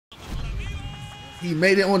He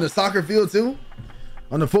made it on the soccer field too?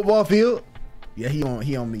 On the football field? Yeah, he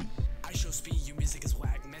on me. IShowSpeed, your music is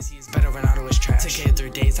whack. Messi is better, Ronaldo is trash. Took it 3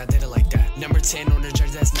 days, I did it like that. Number 10 on the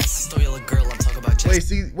jersey, that's Messi. Stole a girl, I'm talking about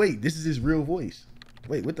Jess. Wait, this is his real voice.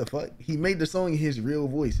 Wait, what the fuck? He made the song in his real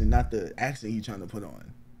voice and not the accent he's trying to put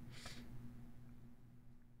on.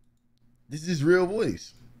 This is his real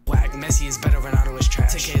voice. Whack, Messi is better, Ronaldo is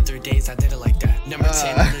trash. Took it 3 days, I did it like that. Number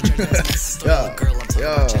 10 on the jersey, that's Messi. Stole a girl, I'm talking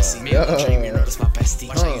about Jesse. Maybe a dream, you know that's my bestie.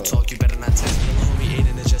 Watch how you talk, you better not test me. Little homie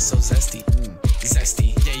Aiden is just so zesty.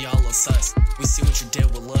 Zesty, yeah, y'all look sus. We see what you did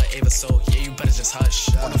with Lil Ava, so yeah, you better just hush.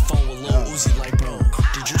 On the phone with Lil Uzi, like, bro,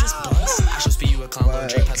 did you just bust? IShowSpeed, you a clown, Lil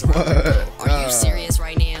Drake has a record, bro. Are you serious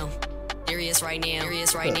right now? Serious right now?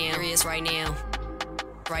 Serious right now? Serious right now?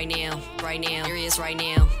 Right now? Right now? Serious right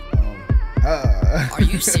now? Are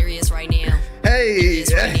you serious right now? Hey!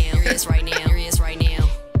 Serious right now? Serious right now? Serious right now?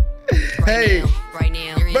 Hey! Right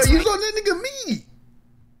now? Bro, he's on that nigga me!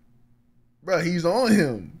 Bro, he's on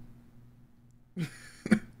him.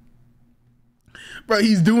 Bro,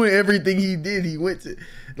 he's doing everything he did. He went to,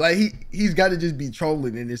 like, he's got to just be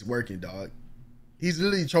trolling and it's working, dog. He's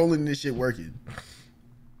literally trolling this shit working.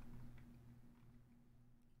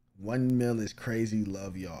 1 mil is crazy,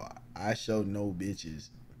 love y'all. I show no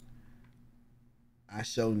bitches. I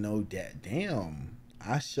show no dat. Damn.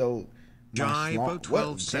 I show.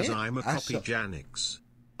 Jibo12 says I'm a copy Janix.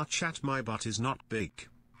 A chat, my butt is not big.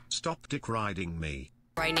 Stop dick riding me.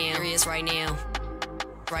 Right now, serious right now.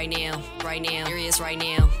 Right now, serious right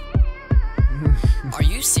now. Are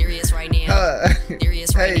you serious right now?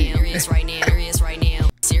 Serious right now, serious right now, serious right now,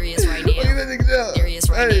 serious right now, serious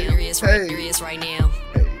right now, serious right now.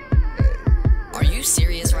 Are you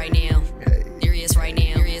serious right now? Serious right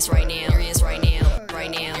now, serious right now, serious right now,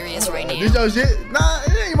 right now, serious right now. This your shit? Nah,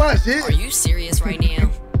 it ain't my shit. Are you serious right now?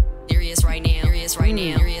 Serious right now, serious right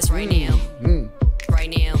now, serious right now, right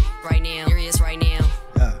now, right now, serious right now,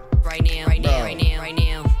 right now, right now, right now, right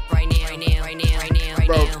now, right now, right now, right now, right now, right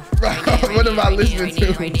now. Bro, what am I listening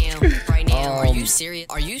to? Right now, right now. Are you serious?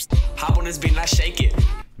 Are you? Hop on this beat and I shake it.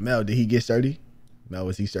 Mel, did he get sturdy? Mel,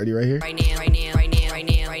 was he sturdy right here? Right now, right now, right now, right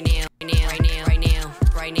now, right now, right now, right now, right now,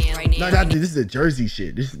 right now, right now. No, this is a Jersey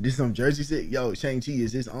shit. This some Jersey shit. Yo, Shang-Chi,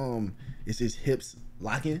 is his hips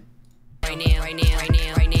locking? Right now, right now, right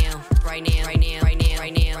now, right now, right now, right now, right now,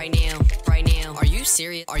 right now, right now, right now. Are you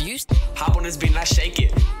serious? Are you? Hop on this beat and I shake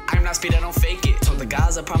it. I'm not speed, I don't fake it. Told the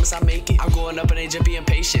guys, I promise I make it. I'm going up and they just being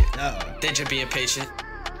patient. They just being patient.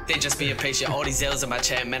 They just being patient. All these L's in my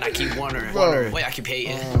chat, man, I keep wondering. Wait, I keep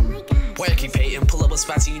hating. Wait, I keep hating. Pull up a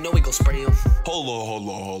spot so you know we gon' spray him.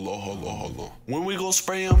 Hold on. When we gon'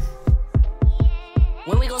 spray him?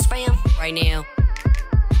 When we gon' spray him? Right now.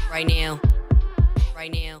 Right now.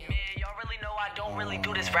 Right now. Man, y'all really know I don't really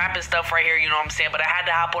do this rapping stuff right here, you know what I'm saying? But I had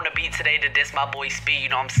to hop on the beat today to diss my boy Speed, you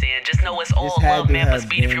know what I'm saying? Just know it's all love, man, but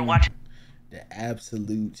Speed, if you're watching. The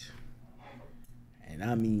absolute, and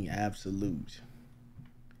I mean absolute,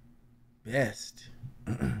 best.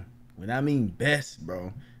 When I mean best,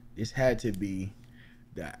 bro, this had to be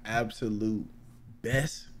the absolute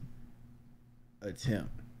best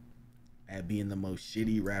attempt at being the most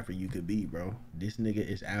shitty rapper you could be, bro. This nigga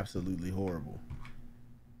is absolutely horrible.